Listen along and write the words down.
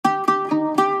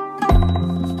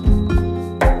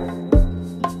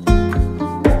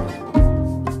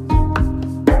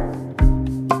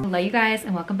you guys,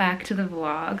 and welcome back to the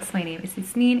vlogs. My name is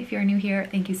Yasmin. If you're new here,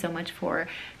 thank you so much for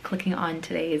clicking on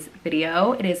today's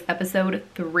video. It is episode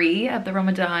 3 of the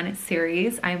Ramadan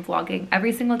series. I'm vlogging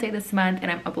every single day this month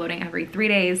and I'm uploading every 3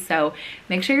 days, so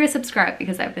make sure you're subscribed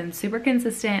because I've been super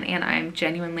consistent and I'm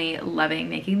genuinely loving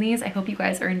making these. I hope you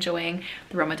guys are enjoying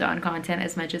the Ramadan content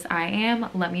as much as I am.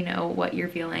 Let me know what you're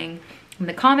feeling in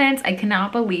the comments. I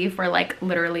cannot believe we're like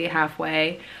literally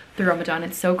halfway through Ramadan.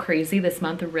 It's so crazy. This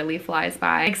month really flies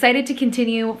by. Excited to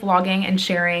continue vlogging and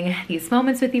sharing these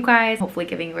moments with you guys, hopefully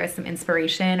giving you guys some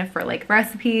inspiration for like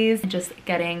recipes and just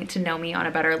getting to know me on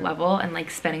a better level and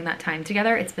like spending that time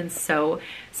together. It's been so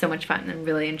much fun and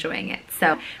really enjoying it.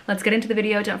 So let's get into the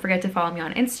video. Don't forget to follow me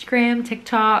on Instagram,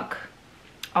 TikTok,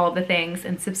 all of the things,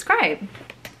 and subscribe.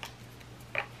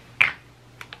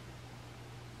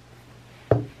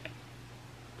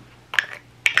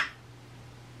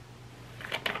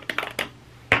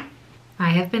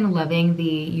 I have been loving the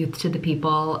Youth to the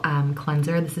People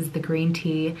cleanser. This is the green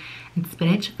tea and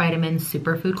spinach vitamin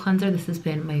superfood cleanser. This has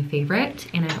been my favorite.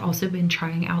 And I've also been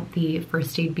trying out the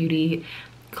First Aid Beauty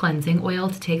cleansing oil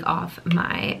to take off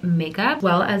my makeup, as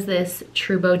well as this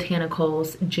True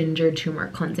Botanicals ginger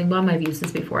turmeric cleansing balm. I've used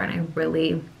this before and I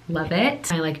really love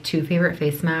it. My like 2 favorite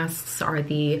face masks are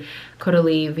the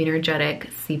Caudalie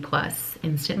Venergetic C+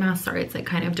 instant mask. Sorry, it's like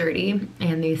kind of dirty.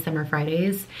 And the Summer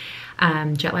Fridays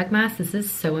jet lag mask. This is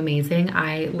so amazing.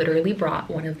 I literally brought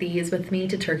one of these with me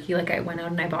to Turkey. Like I went out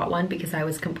and I bought one because I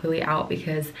was completely out,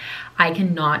 because I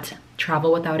cannot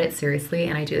travel without it, seriously.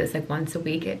 And I do this like once a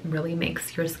week. It really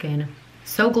makes your skin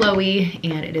so glowy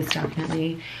and it is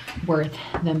definitely worth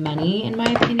the money in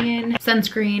my opinion.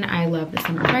 Sunscreen, I love the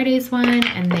Summer Fridays one.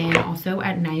 And then also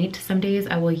at night, some days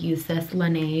I will use this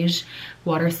Laneige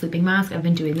water sleeping mask. I've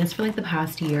been doing this for like the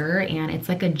past year and it's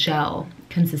like a gel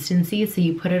consistency. So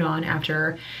you put it on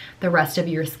after the rest of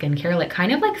your skincare, like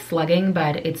kind of like slugging,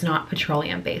 but it's not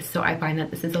petroleum based. So I find that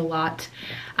this is a lot,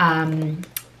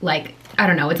 like, I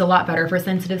don't know, it's a lot better for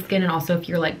sensitive skin. And also if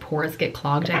your like pores get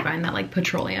clogged, I find that like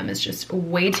petroleum is just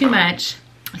way too much,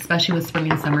 especially with spring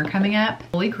and summer coming up.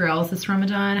 Holy grails this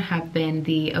Ramadan have been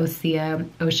the Osea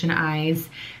Ocean Eyes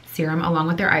serum along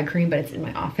with their eye cream, but it's in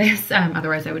my office.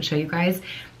 Otherwise I would show you guys.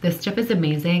 This stuff is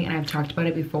amazing and I've talked about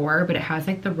it before, but it has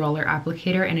like the roller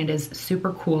applicator and it is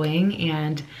super cooling,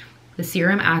 and the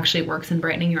serum actually works in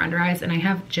brightening your under eyes. And I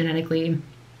have genetically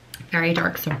very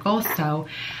dark circles, so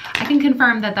I can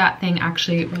confirm that that thing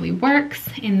actually really works.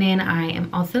 And then I am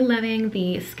also loving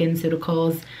the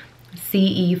SkinCeuticals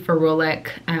CE Ferulic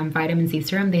vitamin C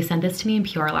serum. They sent this to me in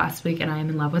PR last week and I am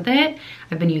in love with it.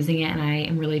 I've been using it and I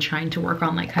am really trying to work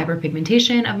on like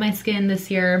hyperpigmentation of my skin this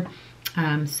year.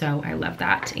 So I love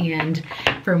that. And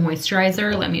for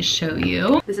moisturizer, let me show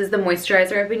you. This is the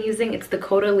moisturizer I've been using. It's the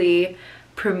Caudalie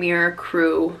Premier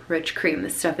Crew Rich Cream.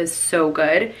 This stuff is so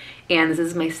good. And this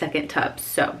is my second tub,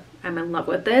 so I'm in love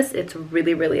with this. It's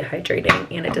really hydrating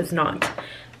and it does not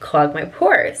clog my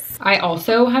pores. I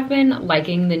also have been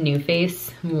liking the New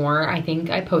Face more. I think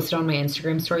I posted on my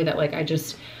Instagram story that like I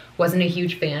just wasn't a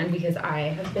huge fan because I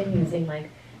have been using like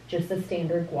just a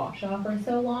standard gua sha for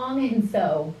so long, and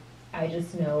so I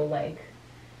just know, like,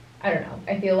 I don't know,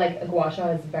 I feel like a gua sha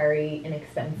is very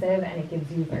inexpensive and it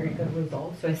gives you very good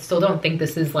results. So I still don't think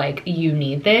this is like, you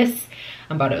need this.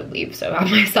 I'm about to leave, so I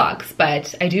have my socks,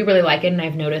 but I do really like it. And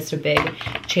I've noticed a big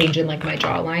change in like my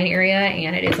jawline area,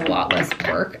 and it is a lot less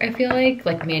work, I feel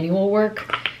like manual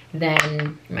work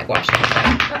than my gua sha.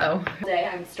 Uh-oh. Today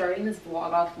I'm starting this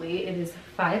vlog off late. It is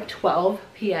 5:12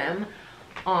 p.m.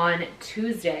 on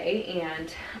Tuesday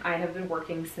and I have been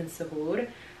working since Suhoor.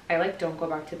 I like don't go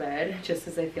back to bed just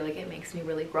because I feel like it makes me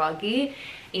really groggy,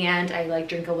 and I like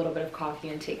drink a little bit of coffee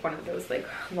and take one of those like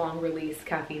long release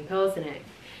caffeine pills, and it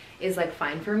is like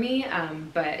fine for me.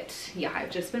 But yeah, I've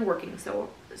just been working so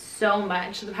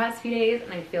much the past few days,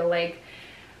 and I feel like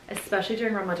especially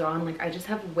during Ramadan, like I just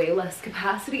have way less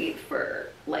capacity for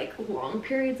like long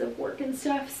periods of work and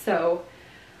stuff. So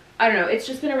I don't know, it's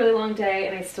just been a really long day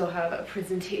and I still have a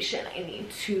presentation I need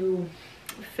to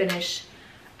finish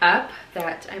up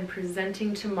that I'm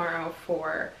presenting tomorrow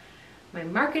for my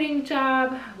marketing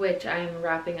job, which I'm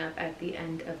wrapping up at the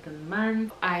end of the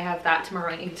month. I have that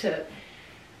tomorrow. I need to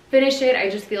finish it.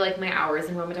 I just feel like my hours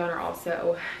in Ramadan are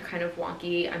also kind of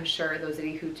wonky. I'm sure those of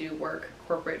you who do work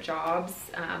corporate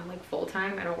jobs, like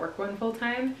full-time, I don't work one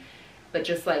full-time, but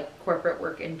just like corporate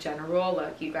work in general,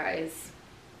 like you guys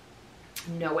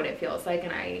know what it feels like.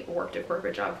 And I worked a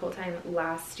corporate job full-time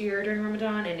last year during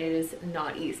Ramadan and it is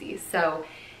not easy. So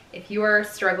if you are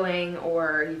struggling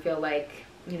or you feel like,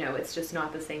 you know, it's just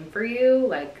not the same for you,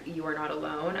 like you are not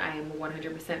alone. I am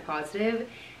 100% positive,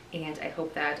 and I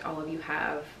hope that all of you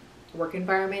have work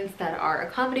environments that are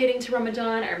accommodating to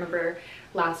Ramadan. I remember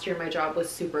last year my job was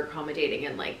super accommodating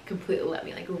and like completely let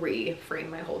me like reframe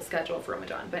my whole schedule for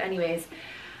Ramadan. But anyways,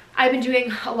 I've been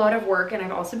doing a lot of work, and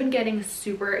I've also been getting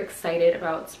super excited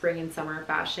about spring and summer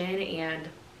fashion, and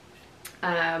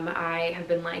I have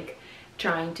been like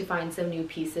trying to find some new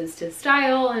pieces to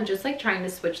style and just like trying to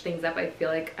switch things up. I feel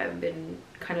like I've been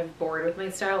kind of bored with my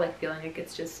style, like feeling like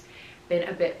it's just been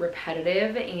a bit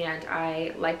repetitive, and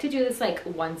I like to do this like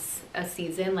once a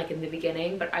season, like in the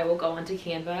beginning. But I will go onto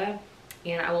Canva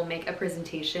and I will make a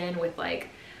presentation with like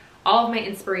all of my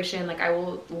inspiration. Like I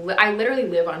literally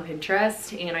live on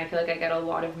Pinterest, and I feel like I get a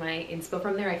lot of my inspo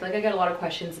from there. I feel like I get a lot of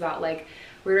questions about like,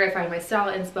 where do I find my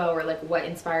style inspo, or like what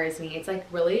inspires me? It's like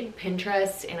really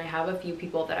Pinterest, and I have a few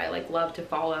people that I like love to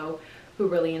follow who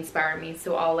really inspire me.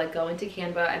 So I'll like go into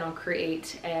Canva and I'll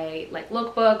create a like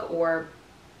lookbook or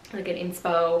like an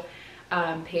inspo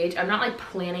page. I'm not like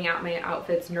planning out my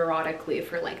outfits neurotically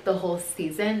for like the whole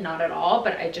season, not at all,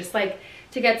 but I just like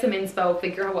to get some inspo,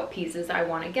 figure out what pieces I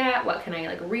want to get, what can I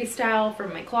like restyle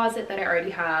from my closet that I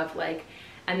already have, like.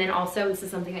 And then also, this is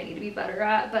something I need to be better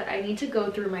at, but I need to go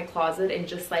through my closet and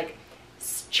just like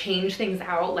change things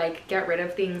out, like get rid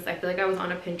of things. I feel like I was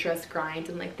on a Pinterest grind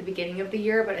in like the beginning of the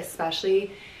year, but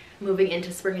especially moving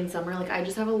into spring and summer, like I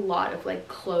just have a lot of like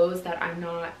clothes that I'm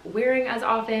not wearing as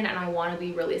often, and I want to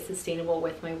be really sustainable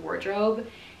with my wardrobe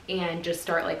and just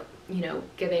start like, you know,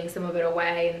 giving some of it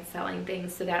away and selling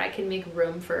things so that I can make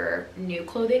room for new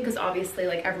clothing, because obviously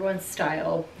like everyone's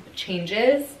style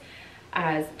changes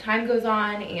as time goes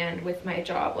on, and with my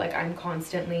job like I'm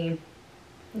constantly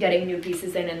getting new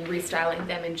pieces in and restyling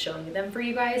them and showing them for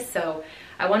you guys. So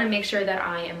I want to make sure that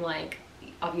I am like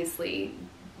obviously,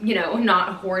 you know,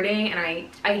 not hoarding. And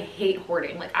I hate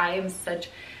hoarding. Like I am such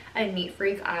a neat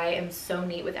freak. I am so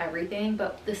neat with everything,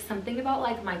 but there's something about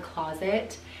like my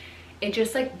closet, it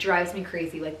just like drives me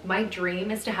crazy. Like my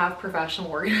dream is to have professional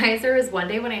organizers one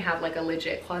day when I have like a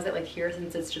legit closet like here,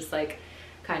 since it's just like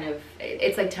kind of,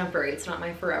 it's like temporary. It's not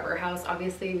my forever house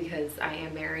obviously, because I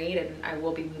am married and I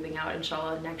will be moving out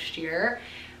inshallah next year.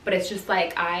 But it's just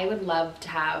like I would love to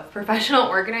have professional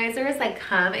organizers like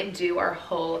come and do our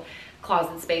whole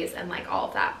closet space and like all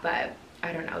of that. But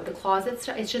I don't know, the closet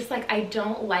stuff, it's just like I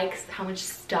don't like how much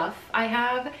stuff I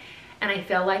have, and I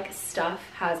feel like stuff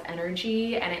has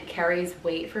energy and it carries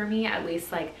weight for me, at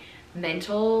least like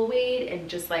mental weight and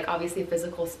just like obviously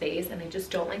physical space. And I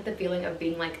just don't like the feeling of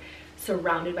being like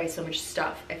surrounded by so much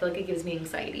stuff. I feel like it gives me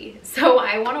anxiety. So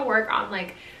I want to work on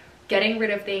like getting rid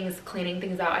of things, cleaning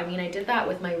things out. I mean, I did that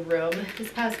with my room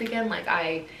this past weekend. Like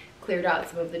I cleared out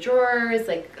some of the drawers,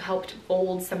 like helped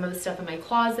fold some of the stuff in my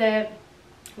closet.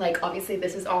 Like obviously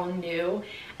this is all new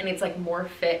and it's like more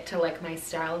fit to like my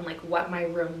style and like what my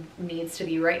room needs to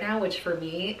be right now, which for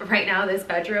me right now, this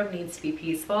bedroom needs to be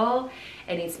peaceful.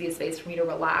 It needs to be a space for me to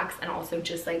relax and also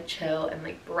just like chill and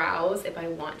like browse if I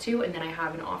want to. And then I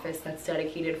have an office that's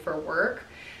dedicated for work,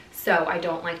 so I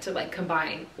don't like to like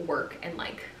combine work and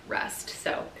like rest.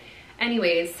 So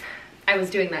anyways, I was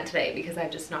doing that today because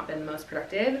I've just not been the most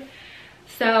productive.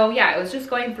 So yeah, I was just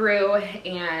going through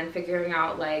and figuring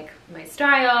out like my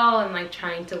style and like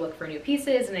trying to look for new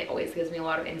pieces, and it always gives me a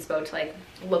lot of inspo to like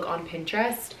look on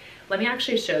Pinterest. Let me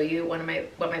actually show you what my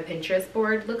Pinterest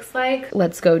board looks like.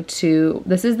 Let's go to,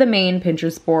 this is the main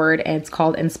Pinterest board and it's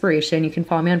called Inspiration. You can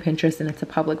follow me on Pinterest and it's a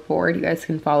public board. You guys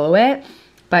can follow it.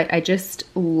 But I just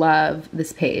love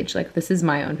this page. Like this is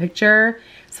my own picture.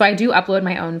 So I do upload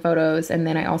my own photos, and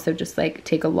then I also just like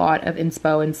take a lot of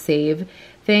inspo and save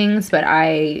things. But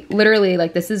I literally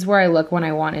like, this is where I look when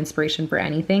I want inspiration for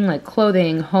anything, like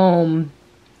clothing, home,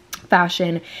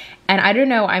 fashion. And I don't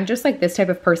know, I'm just like this type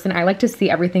of person. I like to see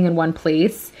everything in one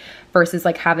place versus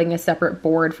like having a separate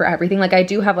board for everything. Like I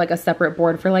do have like a separate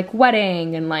board for like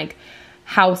wedding and like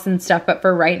house and stuff, but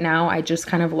for right now I just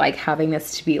kind of like having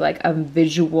this to be like a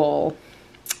visual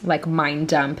like mind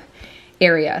dump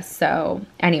area. So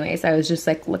anyways, I was just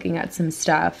like looking at some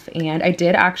stuff, and I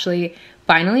did actually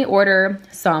finally order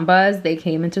Sambas. They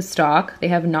came into stock. They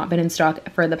have not been in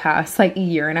stock for the past like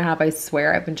year and a half. I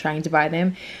swear I've been trying to buy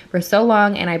them for so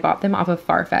long, and I bought them off of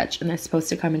Farfetch, and they're supposed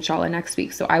to come inshallah next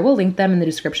week. So I will link them in the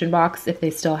description box if they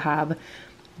still have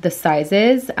the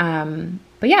sizes.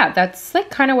 But yeah, that's like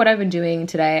kind of what I've been doing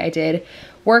today. I did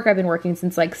work. I've been working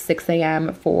since like 6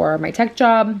 a.m. for my tech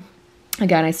job.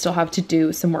 Again, I still have to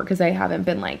do some work because I haven't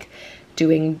been like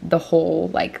doing the whole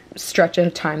like stretch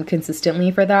of time consistently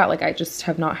for that. Like I just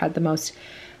have not had the most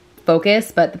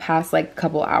focus, but the past like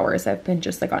couple hours I've been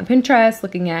just like on Pinterest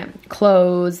looking at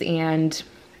clothes and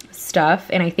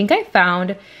stuff. And I think I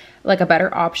found like a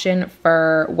better option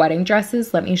for wedding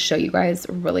dresses. Let me show you guys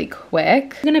really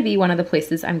quick. It's gonna be one of the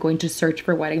places I'm going to search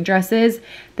for wedding dresses.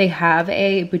 They have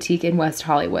a boutique in West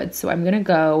Hollywood, so I'm gonna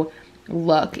go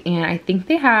look, and I think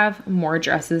they have more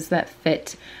dresses that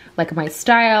fit like my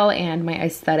style and my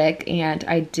aesthetic, and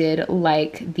I did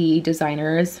like the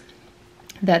designers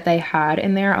that they had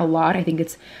in there a lot. I think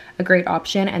it's a great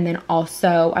option. And then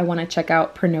also I want to check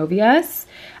out Pronovias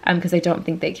because I don't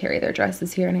think they carry their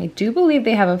dresses here, and I do believe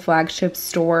they have a flagship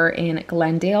store in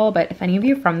Glendale. But if any of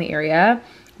you are from the area,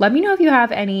 let me know if you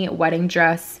have any wedding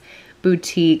dress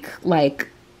boutique like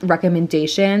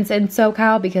recommendations in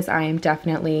SoCal, because I am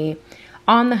definitely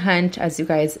on the hunt. As you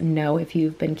guys know, if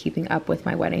you've been keeping up with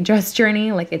my wedding dress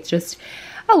journey, like it's just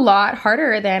a lot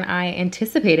harder than I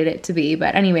anticipated it to be.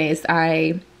 But anyways,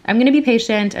 I'm gonna be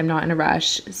patient. I'm not in a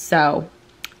rush. So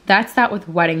that's that with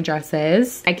wedding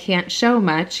dresses. I can't show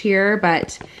much here,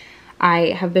 but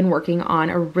I have been working on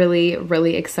a really,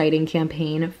 really exciting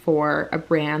campaign for a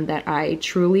brand that I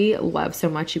truly love so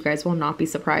much. You guys will not be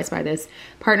surprised by this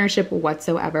partnership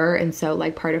whatsoever. And so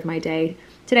like part of my day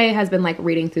today has been like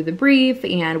reading through the brief,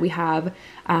 and we have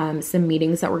some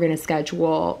meetings that we're going to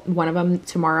schedule. One of them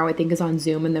tomorrow I think is on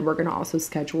Zoom, and then we're going to also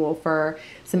schedule for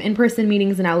some in-person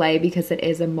meetings in LA because it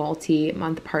is a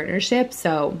multi-month partnership.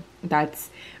 So that's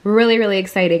really, really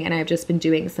exciting, and I've just been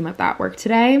doing some of that work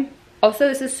today. Also,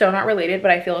 this is so not related,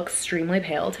 but I feel extremely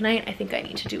pale tonight. I think I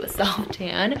need to do a self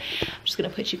tan. I'm just gonna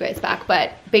put you guys back.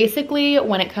 But basically,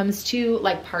 when it comes to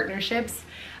like partnerships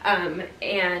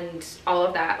and all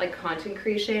of that, like content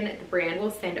creation, the brand will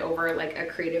send over like a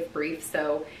creative brief.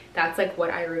 So that's like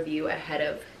what I review ahead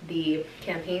of the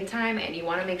campaign time. And you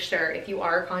wanna make sure, if you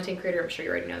are a content creator, I'm sure you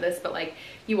already know this, but like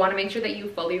you wanna make sure that you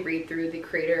fully read through the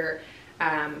creator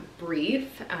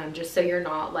brief, just so you're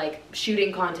not like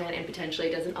shooting content and potentially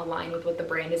it doesn't align with what the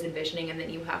brand is envisioning, and then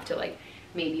you have to like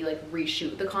maybe like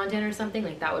reshoot the content or something.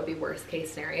 Like that would be worst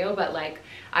case scenario. But like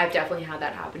I've definitely had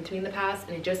that happen to me in the past,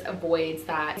 and it just avoids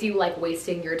that, you like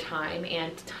wasting your time,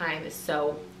 and time is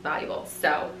so valuable.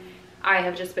 So I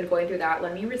have just been going through that.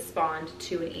 Let me respond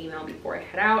to an email before I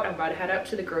head out. I'm about to head out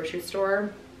to the grocery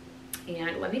store,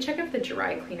 and let me check if the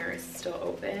dry cleaner is still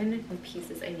open. Some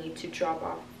pieces I need to drop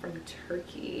off from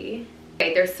Turkey.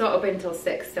 Okay, they're still open until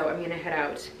 6, so I'm gonna head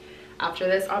out after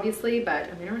this, obviously, but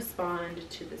I'm gonna respond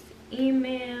to this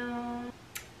email.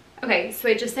 Okay, so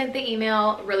I just sent the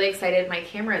email, really excited. My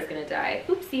camera is gonna die,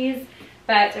 oopsies,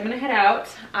 but I'm gonna head out.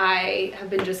 I have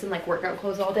been just in like workout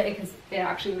clothes all day because it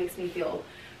actually makes me feel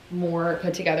more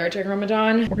put together during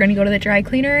Ramadan. We're gonna go to the dry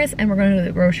cleaners and we're going to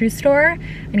the grocery store.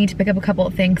 I need to pick up a couple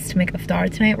of things to make iftar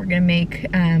tonight. We're gonna make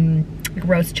like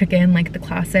roast chicken, like the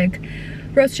classic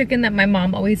roast chicken that my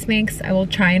mom always makes. I will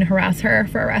try and harass her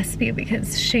for a recipe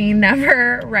because she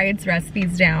never writes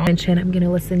recipes down. And I'm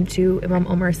gonna listen to Imam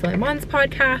Omar Sulaiman's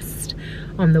podcast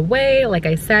on the way. Like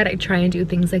I said, I try and do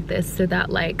things like this so that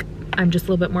like I'm just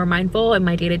a little bit more mindful in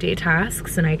my day-to-day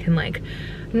tasks, and I can like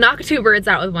knock 2 birds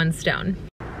out with 1 stone.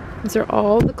 These are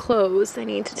all the clothes I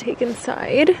need to take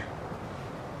inside.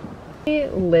 I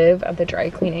live at the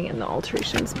dry cleaning and the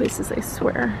alterations places, I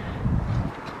swear.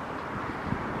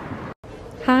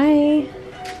 Hi.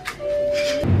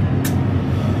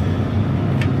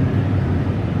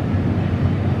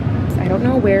 I don't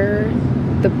know where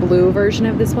the blue version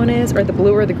of this one is, or the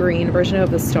blue or the green version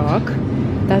of the stock.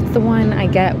 That's the one I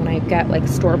get when I get like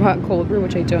store-bought cold brew,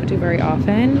 which I don't do very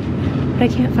often, but I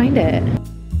can't find it.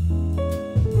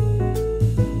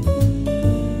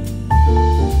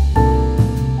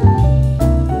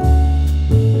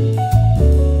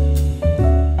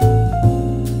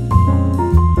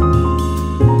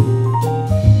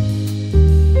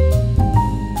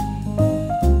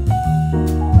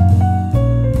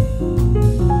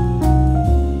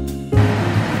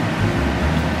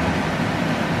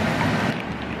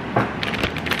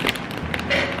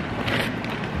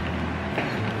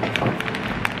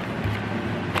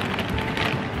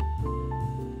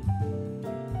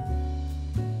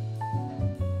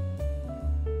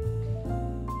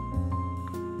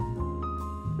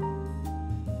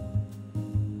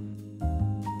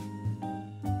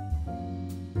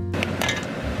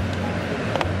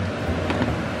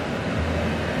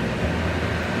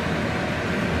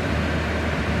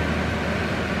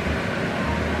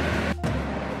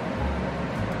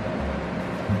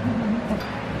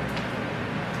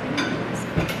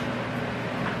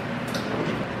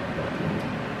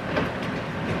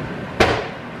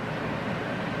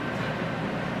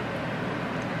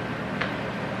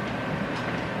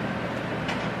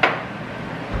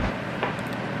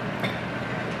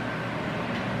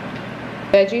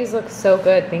 Veggies look so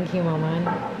good. Thank you,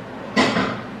 Mama.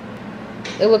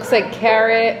 It looks like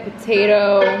carrot,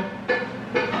 potato,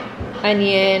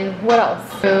 onion, what else?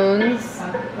 Spoons,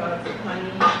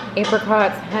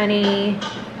 apricots, honey,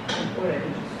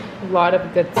 a lot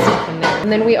of good stuff in there.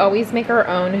 And then we always make our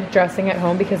own dressing at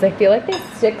home because I feel like they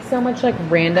stick so much like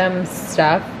random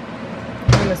stuff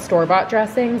in the store-bought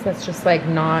dressings that's just like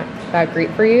not that great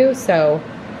for you. So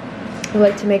we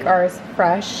like to make ours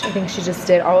fresh. I think she just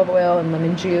did olive oil and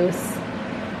lemon juice.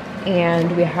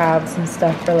 And we have some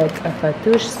stuff for like a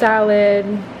fattoush salad.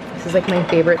 This is like my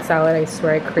favorite salad. I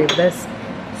swear I crave this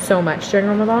so much during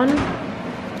Ramadan.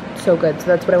 So good. So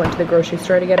that's what I went to the grocery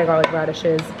store to get. I got like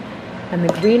radishes and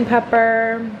the green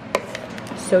pepper.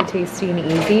 So tasty and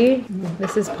easy.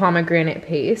 This is pomegranate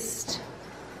paste.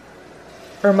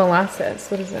 Or molasses.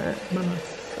 What is that?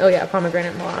 Molasses. Oh yeah,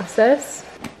 pomegranate molasses.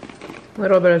 A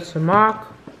little bit of sumac.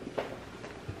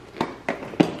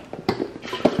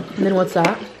 And then what's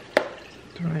that?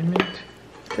 Dried mint.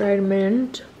 Dried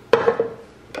mint.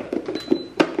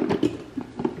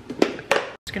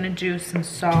 Just gonna do some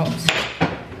salt,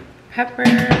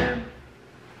 pepper.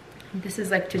 This is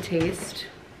like to taste,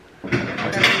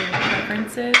 whatever your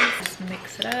preference is. Just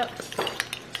mix it up.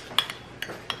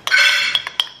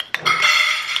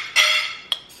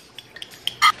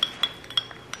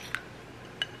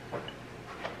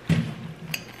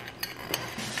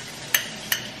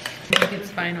 It's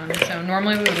fine on its own.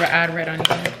 Normally we would add red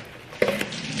onion.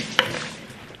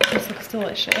 This looks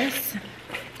delicious. Do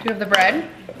you have the bread?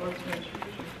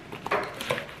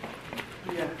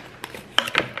 Yeah.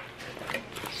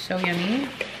 So yummy.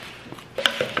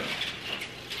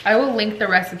 I will link the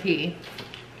recipe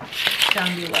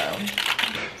down below.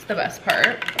 It's the best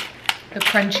part. The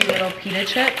crunchy little pita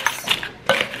chips.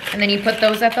 And then you put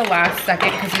those at the last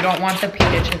second because you don't want the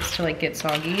pita chips to like get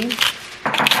soggy.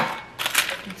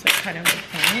 It's like kind of the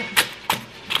point.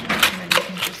 And then you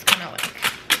can just kind of like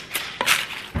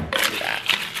do that.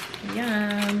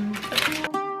 Yum.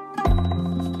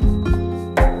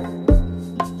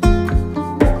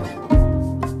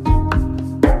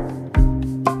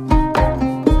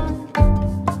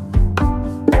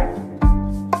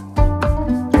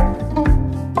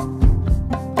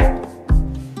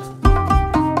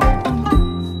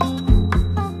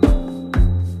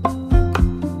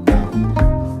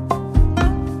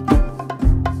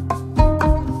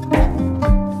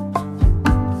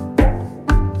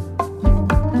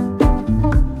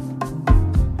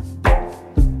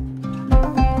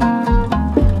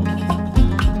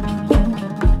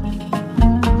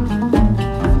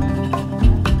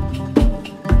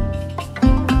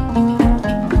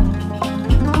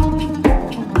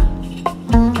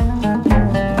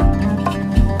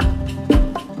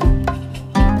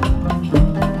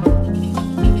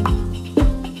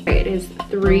 It is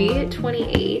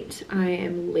 3:28. I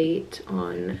am late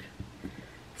on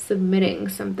submitting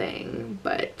something,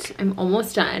 but I'm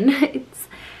almost done. It's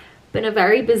been a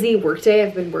very busy work day.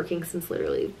 I've been working since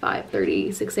literally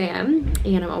 5:30, 6 a.m.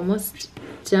 and I'm almost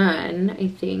done. I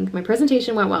think my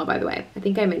presentation went well, by the way. I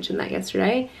think I mentioned that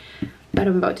yesterday, but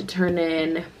I'm about to turn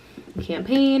in a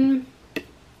campaign.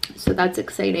 So that's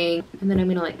exciting. And then I'm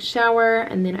gonna like shower,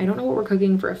 and then I don't know what we're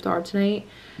cooking for Iftar tonight.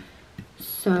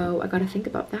 So I gotta think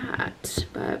about that,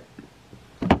 but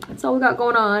that's all we got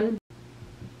going on.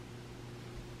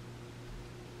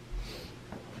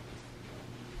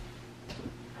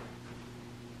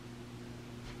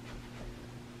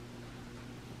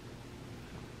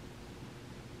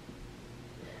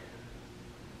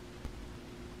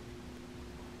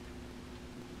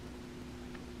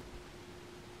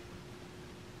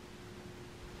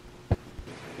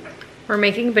 We're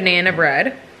making banana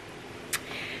bread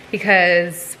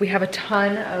because we have a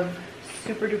ton of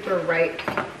super duper ripe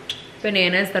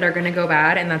bananas that are gonna go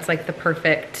bad, and that's like the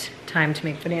perfect time to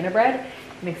make banana bread.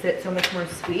 It makes it so much more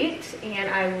sweet, and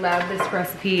I love this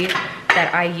recipe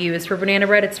that I use for banana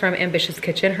bread. It's from Ambitious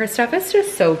Kitchen. Her stuff is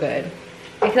just so good.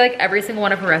 I feel like every single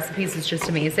one of her recipes is just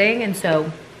amazing, and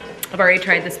so I've already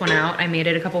tried this one out. I made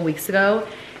it a couple weeks ago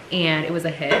and it was a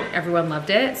hit. Everyone loved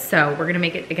it, so we're gonna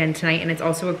make it again tonight. And it's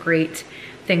also a great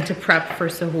thing to prep for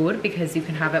suhoor because you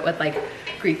can have it with like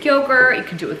Greek yogurt, you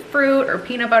can do it with fruit or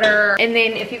peanut butter. And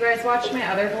then if you guys watched my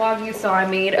other vlog, you saw I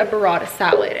made a burrata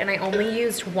salad, and I only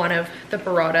used one of the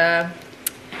burrata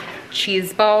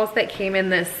cheese balls that came in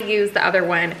this. I used the other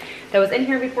one that was in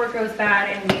here before it goes bad,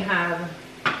 and we have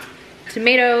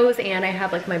tomatoes, and I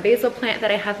have like my basil plant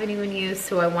that I haven't even used,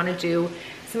 so I want to do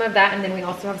some of that. And then we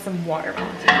also have some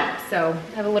watermelon. So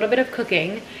I have a little bit of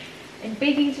cooking and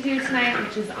baking to do tonight,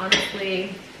 which is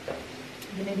honestly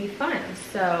gonna be fun.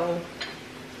 So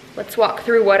let's walk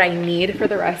through what I need for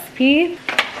the recipe.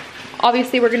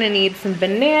 Obviously, we're gonna need some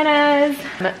bananas,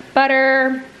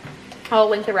 butter. I'll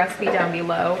link the recipe down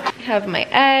below. I have my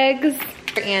eggs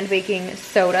and baking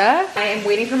soda. I am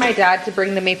waiting for my dad to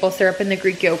bring the maple syrup and the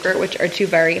Greek yogurt, which are two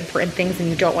very important things, and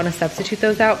you don't want to substitute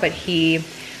those out, but he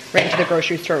ran to the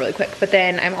grocery store really quick. But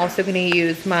then I'm also gonna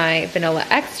use my vanilla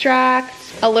extract,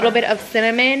 a little bit of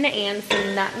cinnamon and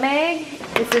some nutmeg.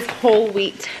 This is whole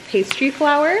wheat pastry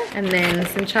flour, and then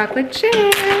some chocolate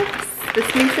chips.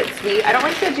 This makes it sweet. I don't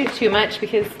like to do too much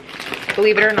because,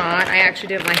 believe it or not, I actually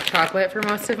didn't like chocolate for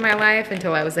most of my life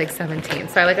until I was like 17.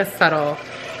 So I like a subtle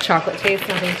chocolate taste,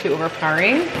 nothing too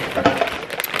overpowering.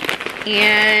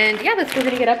 And yeah, that's what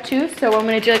we're gonna get up to. So I'm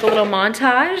gonna do like a little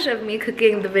montage of me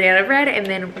cooking the banana bread, and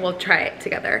then we'll try it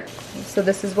together. So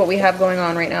this is what we have going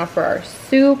on right now for our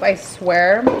soup. I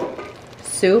swear,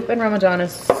 soup in Ramadan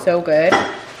is so good.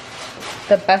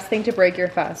 The best thing to break your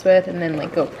fast with, and then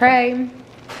like go pray.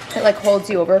 It like holds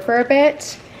you over for a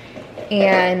bit,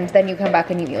 and then you come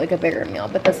back and you eat like a bigger meal.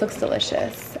 But this looks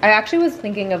delicious. I actually was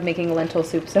thinking of making lentil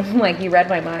soup, so I'm like, you read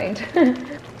my mind.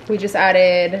 We just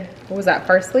added, what was that,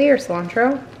 parsley or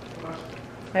cilantro?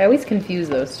 I always confuse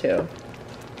those two.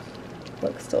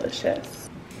 Looks delicious.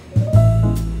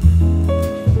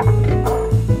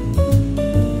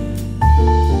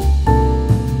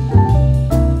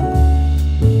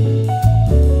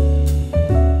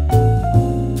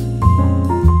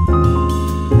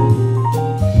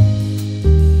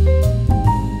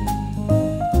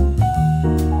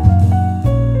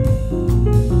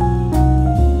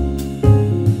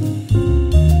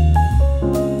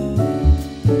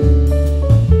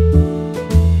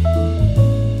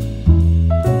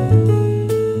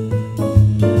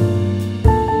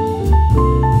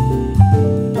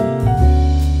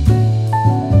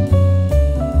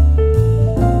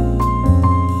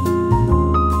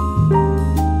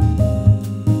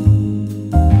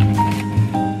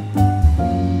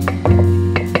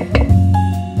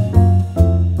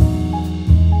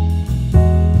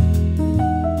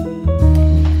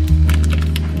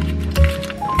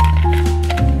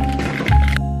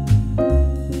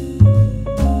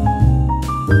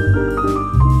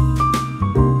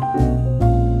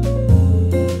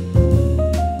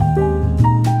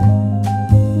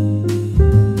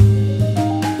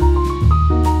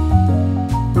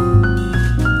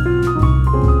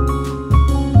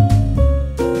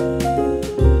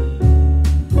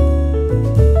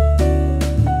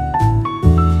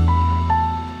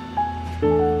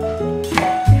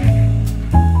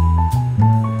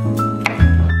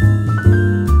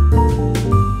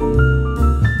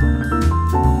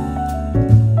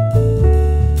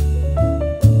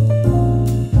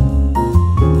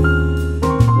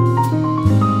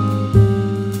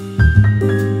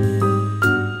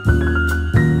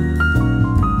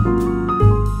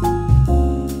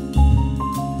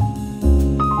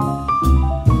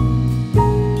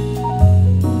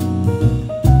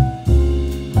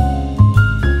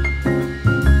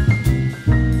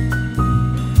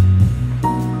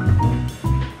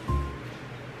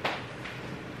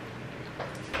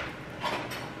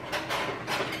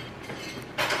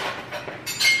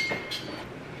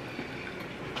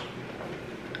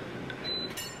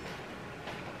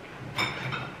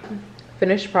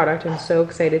 Finished product. I'm so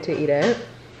excited to eat it.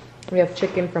 We have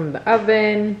chicken from the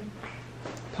oven,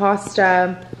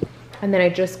 pasta, and then I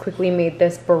just quickly made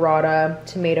this burrata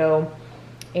tomato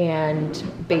and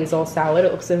basil salad.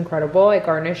 It looks incredible. I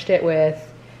garnished it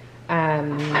with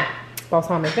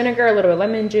balsamic vinegar, a little bit of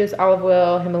lemon juice, olive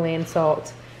oil, Himalayan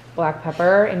salt, black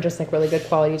pepper, and just like really good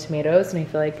quality tomatoes. And I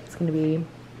feel like it's gonna be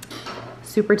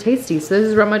super tasty. So this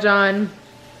is Ramadan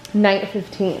night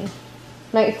 15,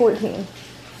 night 14.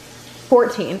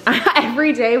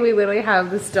 Every day we literally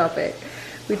have this topic.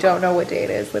 We don't know what day it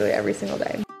is, literally every single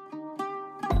day.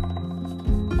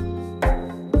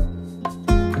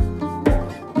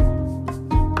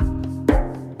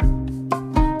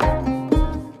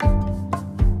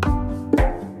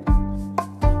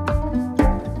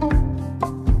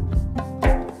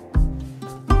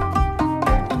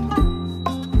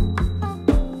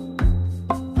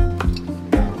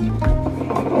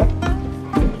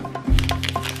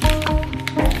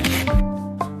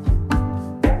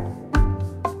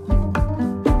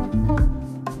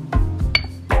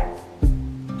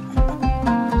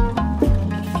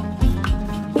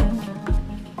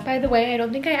 By the way, I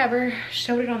don't think I ever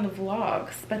showed it on the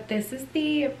vlogs, but this is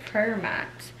the prayer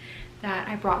mat that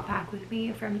I brought back with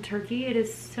me from Turkey. It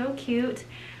is so cute.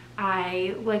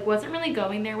 I wasn't really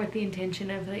going there with the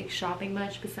intention of like shopping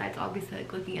much, besides obviously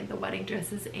like looking at the wedding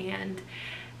dresses and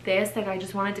this. Like I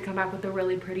just wanted to come back with a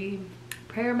really pretty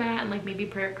prayer mat and like maybe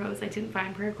prayer clothes. I didn't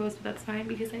find prayer clothes, but that's fine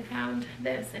because I found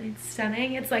this and it's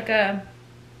stunning. It's like a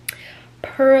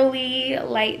pearly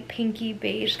light pinky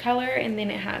beige color, and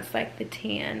then it has like the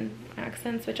tan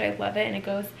accents, which I love it, and it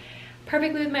goes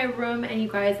perfectly with my room. And you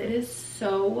guys, it is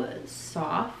so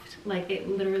soft, like it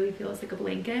literally feels like a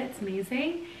blanket. It's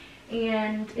amazing.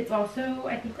 And it's also,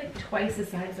 I think, like twice the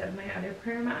size of my other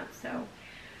prayer mat, so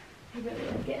I really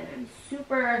like it. I'm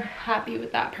super happy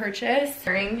with that purchase.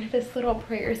 Wearing this little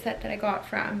prayer set that I got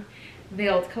from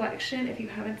Veiled Collection. If you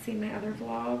haven't seen my other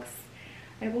vlogs,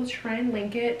 I will try and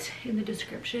link it in the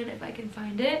description if I can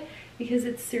find it, because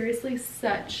it's seriously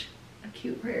such a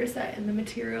cute prayer set, and the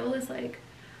material is like,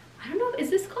 I don't know, is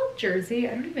this called jersey?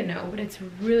 I don't even know, but it's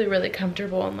really, really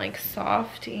comfortable and like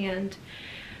soft, and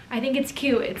I think it's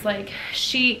cute. It's like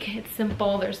chic, it's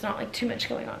simple, there's not like too much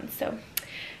going on, so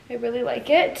I really like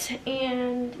it.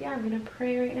 And yeah, I'm gonna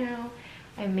pray right now.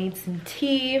 I made some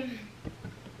tea,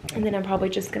 and then I'm probably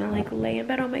just gonna like lay in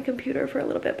bed on my computer for a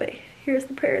little bit. But here's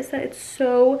the prayer set. It's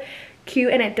so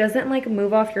cute, and it doesn't like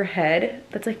move off your head.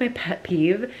 That's like my pet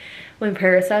peeve when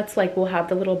prayer sets like will have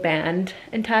the little band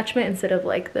attachment instead of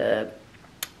like the,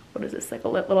 what is this, like a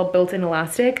little built-in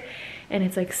elastic, and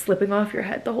it's like slipping off your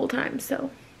head the whole time. So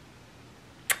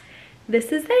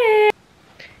this is it.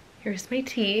 Here's my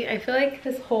tea. I feel like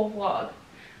this whole vlog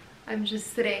I'm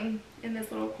just sitting in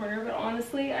this little corner, but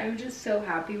honestly I'm just so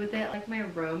happy with it. Like my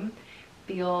room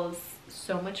feels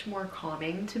so much more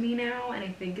calming to me now, and I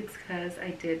think it's because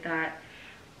I did that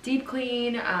deep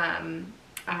clean.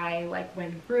 I like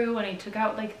went through and I took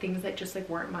out like things that just like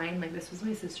weren't mine. Like this was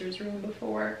my sister's room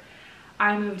before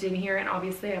I moved in here, and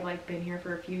obviously I've like been here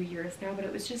for a few years now, but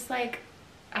it was just like,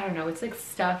 I don't know, it's like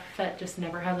stuff that just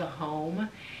never has a home,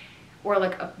 or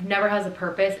like never has a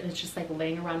purpose, and it's just like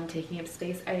laying around and taking up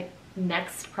space.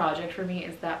 Next project for me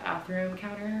is that bathroom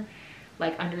counter,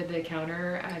 like under the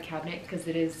counter cabinet, because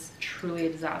it is truly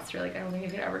a disaster. Like I don't think I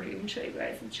could ever even show you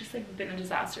guys. It's just like been a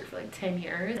disaster for like 10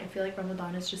 years. I feel like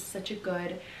Ramadan is just such a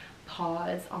good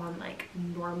pause on like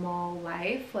normal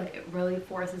life. Like it really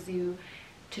forces you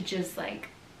to just like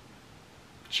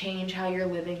change how you're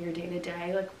living your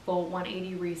day-to-day, like full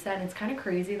 180 reset. And it's kind of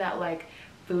crazy that like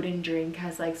food and drink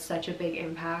has like such a big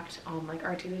impact on like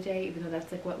our day-to-day, even though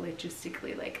that's like what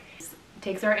logistically like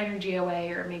takes our energy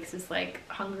away or makes us like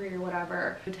hungry or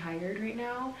whatever. I'm tired right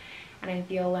now, and I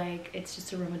feel like it's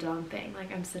just a Ramadan thing.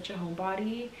 Like I'm such a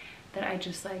homebody that I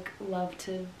just like love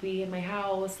to be in my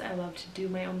house. I love to do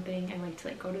my own thing. I like to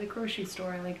like go to the grocery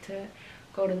store. I like to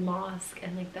go to the mosque,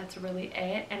 and like that's really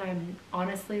it. And I'm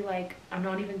honestly like, I'm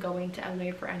not even going to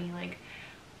LA for any like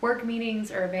work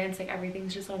meetings or events. Like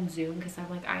everything's just on Zoom, because I'm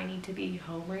like, I need to be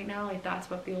home right now. Like that's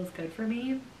what feels good for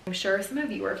me. I'm sure some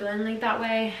of you are feeling like that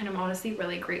way, and I'm honestly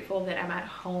really grateful that I'm at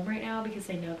home right now, because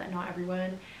I know that not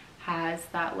everyone has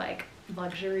that like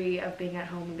luxury of being at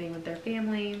home and being with their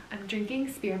family. I'm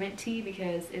drinking spearmint tea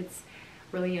because it's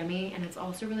really yummy, and it's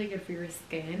also really good for your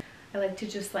skin. I like to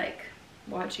just like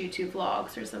watch YouTube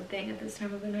vlogs or something at this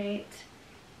time of the night,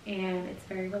 and it's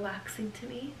very relaxing to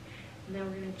me. And then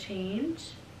we're gonna change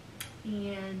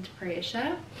and pray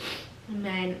Isha, and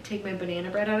then take my banana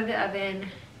bread out of the oven,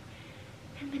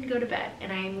 and then go to bed.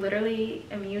 And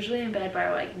I'm usually in bed by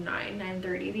like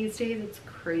 9:30 these days. It's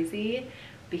crazy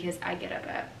because I get up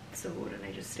at Suhoor and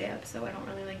I just stay up, so I don't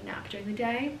really like nap during the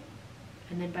day.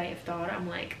 And then by Iftar I'm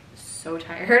like so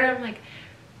tired, I'm like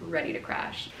ready to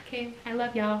crash. Okay, I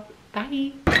love y'all.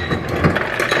 Bye.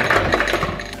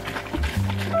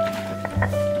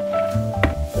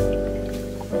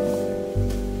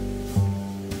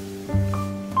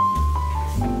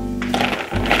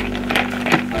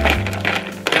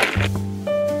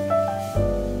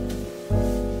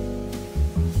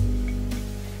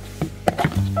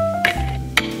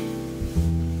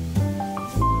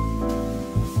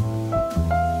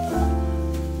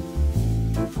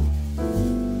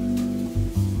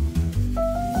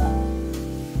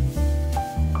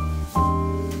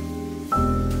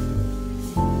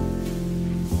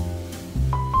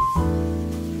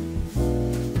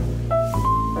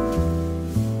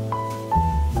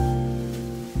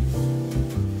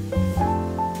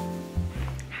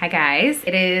 Hi guys,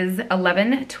 it is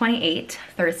 11:28,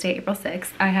 Thursday, April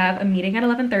 6th. I have a meeting at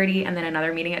 11:30 and then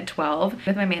another meeting at 12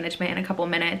 with my management in a couple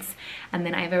minutes. And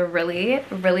then I have a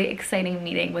really exciting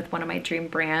meeting with one of my dream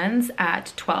brands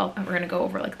at 12. And we're gonna go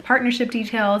over like the partnership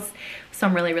details. So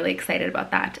I'm really excited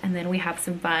about that. And then we have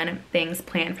some fun things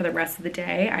planned for the rest of the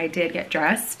day. I did get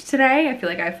dressed today. I feel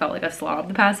like I felt like a slob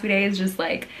the past few days, just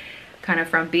like kind of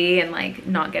frumpy and like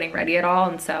not getting ready at all.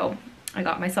 And so I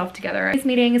got myself together these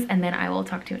meetings, and then I will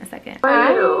talk to you in a second.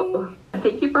 Hello.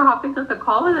 Thank you for hopping on the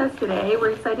call with us today.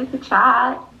 We're excited to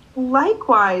chat.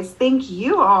 Likewise, thank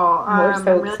you all. We're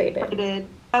so I'm really excited.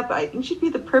 I think she'd be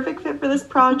the perfect fit for this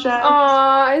project.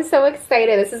 Aw, I'm so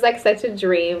excited. This is like such a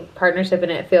dream partnership,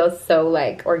 and it feels so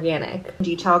like organic.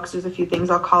 Detail, because there's a few things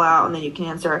I'll call out, and then you can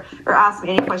answer or ask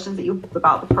me any questions that you have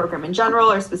about the program in general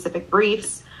or specific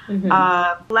briefs.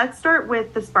 Let's start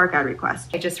with the Spark Ad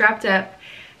request. I just wrapped up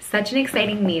such an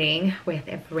exciting meeting with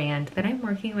a brand that I'm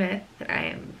working with, that I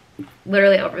am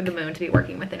literally over the moon to be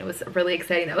working with, and it was really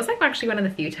exciting. That was like actually one of the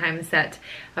few times that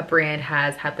a brand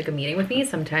has had like a meeting with me.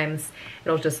 Sometimes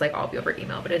it'll just like all be over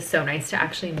email, but it's so nice to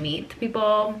actually meet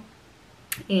people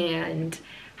and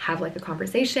have like a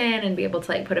conversation and be able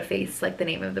to like put a face, like the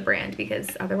name of the brand,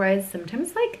 because otherwise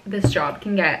sometimes like this job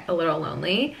can get a little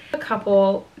lonely. A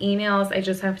couple emails I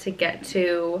just have to get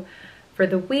to for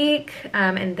the week,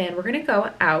 and then we're gonna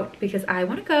go out because I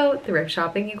want to go thrift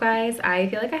shopping, you guys. I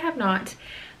feel like I have not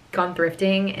gone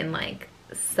thrifting in like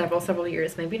several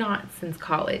years, maybe not since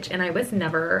college, and I was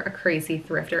never a crazy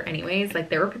thrifter anyways. Like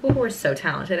there were people who were so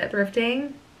talented at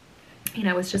thrifting, and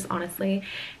I was just honestly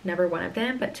never one of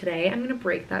them. But today I'm gonna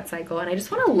break that cycle, and I just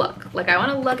want to look, like I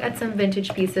want to look at some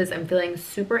vintage pieces. I'm feeling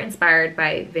super inspired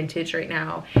by vintage right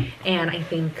now, and I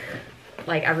think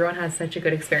like everyone has such a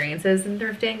good experiences in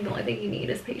thrifting. The only thing you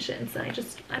need is patience, and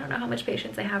I don't know how much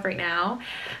patience I have right now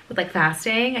with like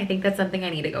fasting. I think that's something I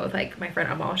need to go with like my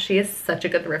friend Amal. She is such a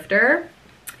good thrifter.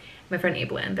 My friend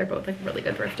Ablin, they're both like really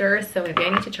good thrifters, so maybe I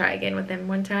need to try again with them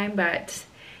one time. But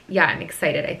yeah, I'm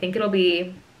excited. I think it'll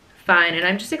be fun, and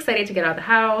I'm just excited to get out of the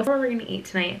house. What we're gonna eat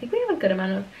tonight, I think we have a good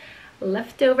amount of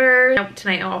leftovers.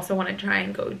 Tonight I also want to try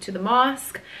and go to the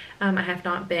mosque. I have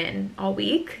not been all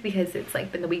week because it's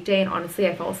like been the weekday, and honestly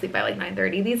I fall asleep by like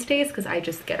 9:30 these days because I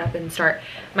just get up and start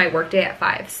my work day at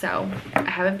 5. So I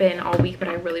haven't been all week, but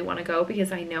I really want to go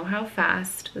because I know how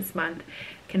fast this month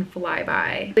can fly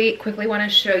by. We quickly want to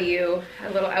show you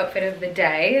a little outfit of the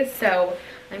day. So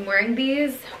I'm wearing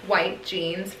these white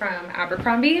jeans from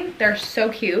Abercrombie. They're so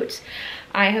cute.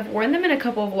 I have worn them in a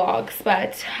couple of vlogs,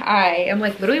 but I am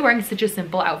like literally wearing such a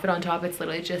simple outfit on top. It's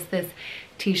literally just this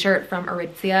t-shirt from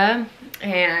Aritzia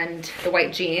and the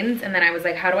white jeans, and then I was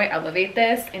like, how do I elevate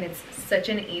this? And it's such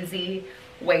an easy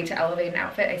way to elevate an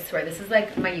outfit. I swear this is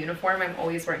like my uniform. I'm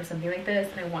always wearing something like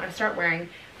this, and I want to start wearing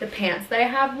the pants that I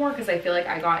have more because I feel like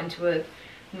I got into a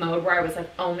mode where I was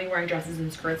like only wearing dresses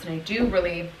and skirts, and I do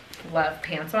really love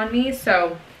pants on me.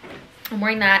 So I'm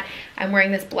wearing that. I'm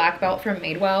wearing this black belt from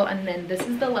Madewell, and then this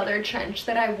is the leather trench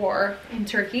that I wore in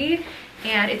Turkey,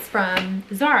 and it's from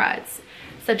Zara. It's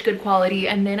such good quality.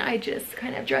 And then I just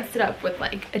kind of dressed it up with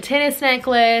like a tennis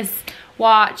necklace,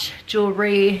 watch,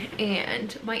 jewelry,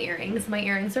 and my earrings. My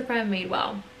earrings are from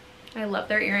Madewell. I love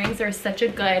their earrings. They're such a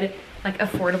good like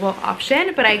affordable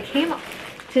option. But I came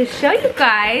to show you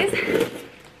guys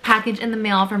package in the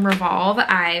mail from Revolve.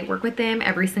 I work with them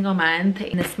every single month.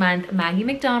 And this month, Maggie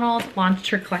McDonald launched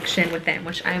her collection with them,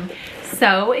 which I'm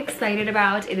so excited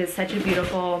about. It is such a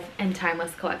beautiful and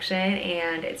timeless collection,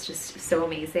 and it's just so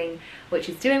amazing what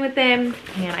she's doing with them.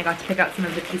 And I got to pick out some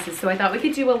of the pieces, so I thought we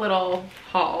could do a little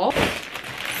haul.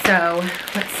 So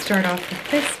let's start off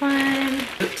with this one.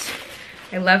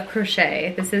 I love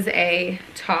crochet. This is a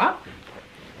top.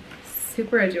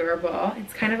 Super adorable.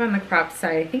 It's kind of on the cropped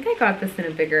side. I think I got this in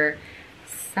a bigger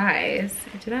size.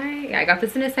 Did I? Yeah, I got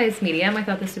this in a size medium. I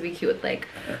thought this would be cute with like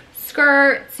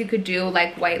skirts. You could do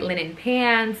like white linen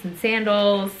pants and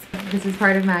sandals. This is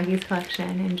part of Maggie's collection,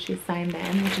 and she signed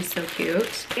them, which is so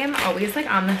cute. I'm always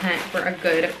like on the hunt for a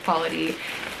good quality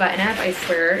button up. I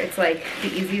swear it's like the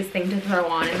easiest thing to throw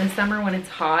on in the summer when it's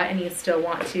hot and you still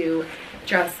want to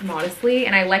dress modestly.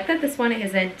 And I like that this one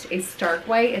isn't a stark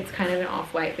white. It's kind of an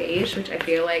off-white beige, which I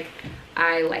feel like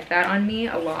I like that on me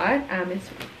a lot. It's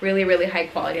really high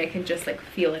quality. I can just like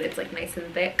feel it. It's like nice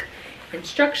and thick and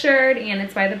structured, and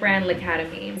it's by the brand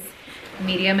L'Academie.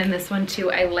 Medium in this one too.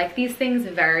 I like these things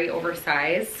very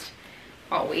oversized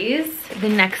always. The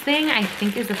next thing I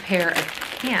think is a pair of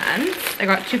pants. I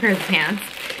got 2 pairs of pants.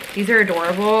 These are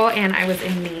adorable, and I was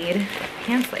in need of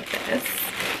pants like this.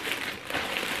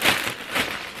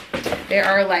 They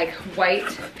are like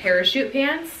white parachute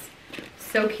pants.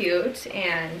 So cute,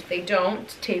 and they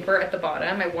don't taper at the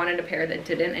bottom. I wanted a pair that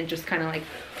didn't and just kind of like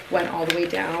went all the way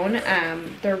down.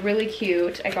 They're really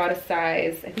cute. I got a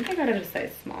size, I think I got it a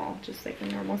size small, just like a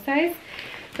normal size.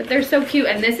 But they're so cute,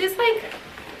 and this is like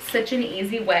such an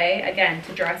easy way, again,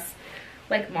 to dress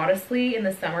like modestly in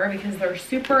the summer because they're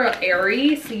super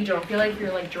airy, so you don't feel like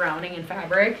you're like drowning in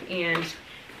fabric. And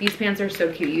these pants are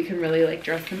so cute. You can really like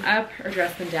dress them up or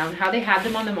dress them down. How they had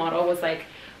them on the model was like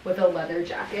with a leather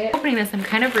jacket. Opening this, I'm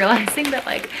kind of realizing that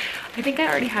like, I think I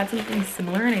already had something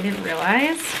similar and I didn't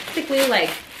realize. Basically like,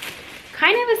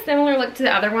 kind of a similar look to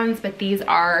the other ones, but these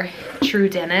are true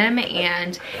denim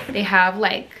and they have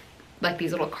like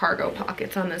these little cargo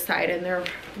pockets on the side and they're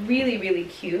really, really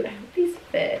cute. I hope these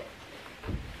fit.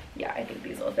 Yeah, I think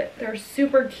these will fit. They're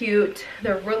super cute.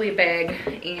 They're really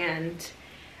big and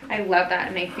I love that.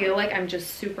 And I feel like I'm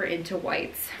just super into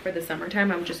whites for the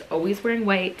summertime. I'm just always wearing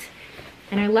white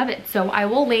and I love it. So I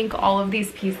will link all of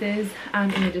these pieces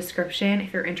in the description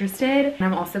if you're interested. And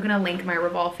I'm also gonna link my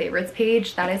Revolve favorites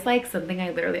page. That is like something I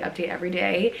literally update every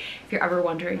day. If you're ever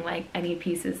wondering like any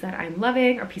pieces that I'm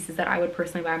loving or pieces that I would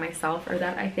personally buy myself or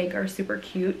that I think are super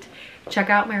cute, check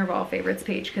out my Revolve favorites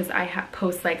page because I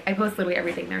post literally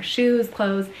everything there. Shoes,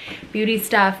 clothes, beauty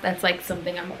stuff. That's like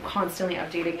something I'm constantly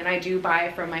updating and I do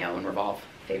buy from my own Revolve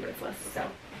favorites list. So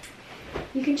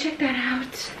you can check that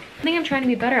out. The thing I'm trying to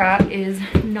be better at is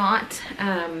not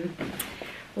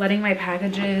letting my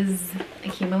packages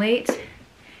accumulate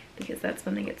because that's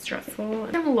when they get stressful.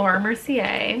 I'm Laura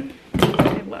Mercier.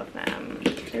 I love them.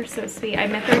 They're so sweet. I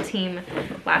met their team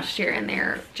last year and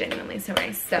they're genuinely so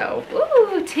nice. So,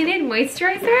 ooh, tinted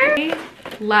moisturizer. I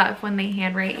love when they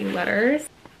handwrite you letters.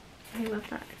 I love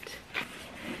that.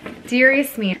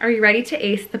 Dearest me, are you ready to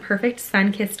ace the perfect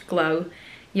sun-kissed glow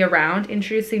year-round?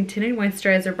 Introducing tinted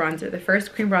moisturizer bronzer, the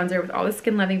first cream bronzer with all the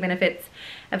skin-loving benefits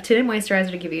of tinted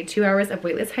moisturizer to give you 2 hours of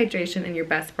weightless hydration and your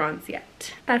best bronze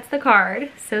yet. That's the card.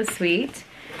 So sweet.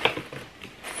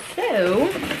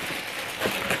 So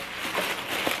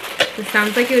this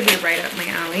sounds like it would be right up my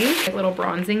alley. Like little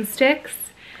bronzing sticks.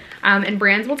 And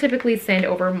brands will typically send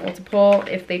over multiple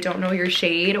if they don't know your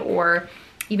shade, or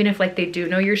even if like they do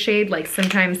know your shade, like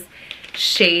sometimes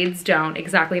shades don't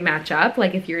exactly match up,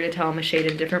 like if you were to tell them a shade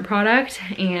of a different product,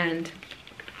 and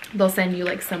they'll send you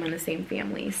like some in the same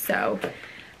family. So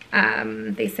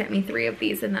they sent me 3 of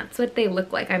these and that's what they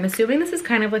look like. I'm assuming this is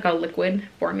kind of like a liquid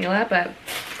formula, but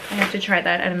I have to try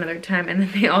that at another time. And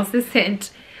then they also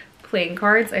sent playing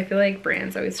cards. I feel like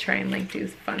brands always try and like do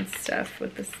fun stuff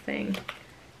with this thing,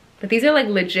 but these are like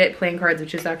legit playing cards,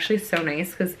 which is actually so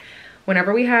nice because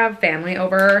whenever we have family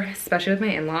over, especially with my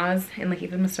in-laws and like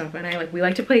even Mustafa and I, like we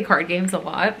like to play card games a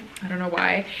lot. I don't know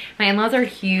why. My in-laws are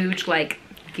huge like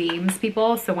games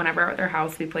people, so whenever we're at their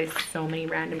house we play so many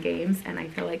random games and I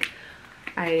feel like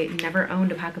I never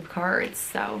owned a pack of cards,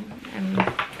 so I'm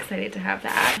excited to have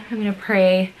that. I'm gonna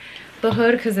pray the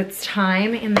hood because it's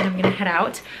time and then I'm gonna head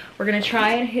out. We're gonna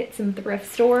try and hit some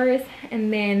thrift stores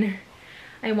and then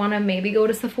I want to maybe go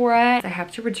to Sephora. I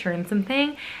have to return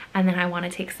something and then I want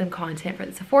to take some content for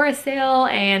the Sephora sale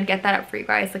and get that up for you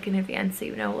guys like in advance so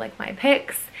you know like my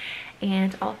picks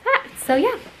and all of that. So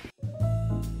yeah.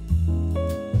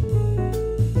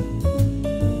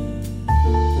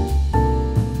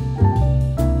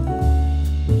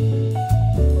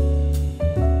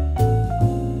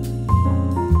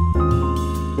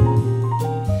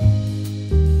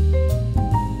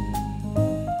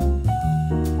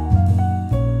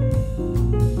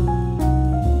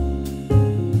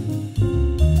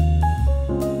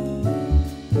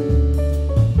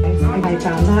 I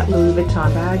found that Louis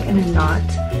Vuitton bag and I'm not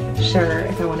sure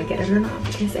if I want to get it or not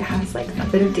because it has like a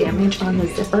bit of damage on the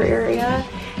zipper area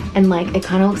and like it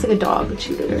kind of looks like a dog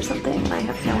chewed it or something and I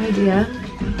have no idea.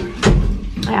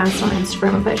 I asked on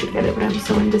Instagram if I should get it, but I'm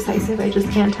so indecisive. I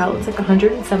just can't tell. It's like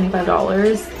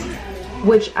 $175,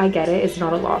 which I get it. It's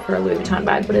not a lot for a Louis Vuitton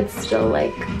bag, but it's still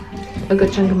like a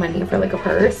good chunk of money for like a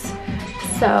purse.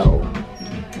 So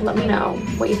let me know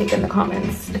what you think in the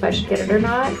comments if I should get it or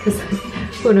not, because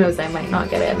who knows, I might not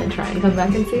get it and then try and come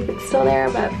back and see if it's still there.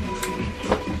 But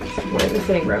we're in the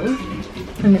fitting room.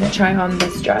 I'm gonna try on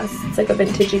this dress. It's like a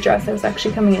vintagey dress. I was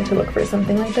actually coming in to look for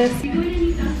something like this.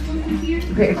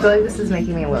 Okay, I feel like this is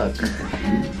making me look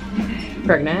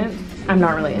pregnant. I'm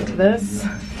not really into this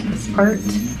part.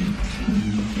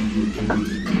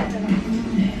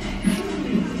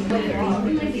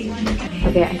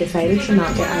 Okay, I decided to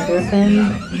not get either of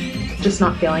them. Just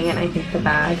not feeling it. I think the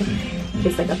bag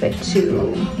is like a bit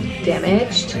too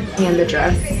damaged and the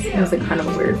dress was like kind of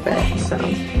a weird fit, so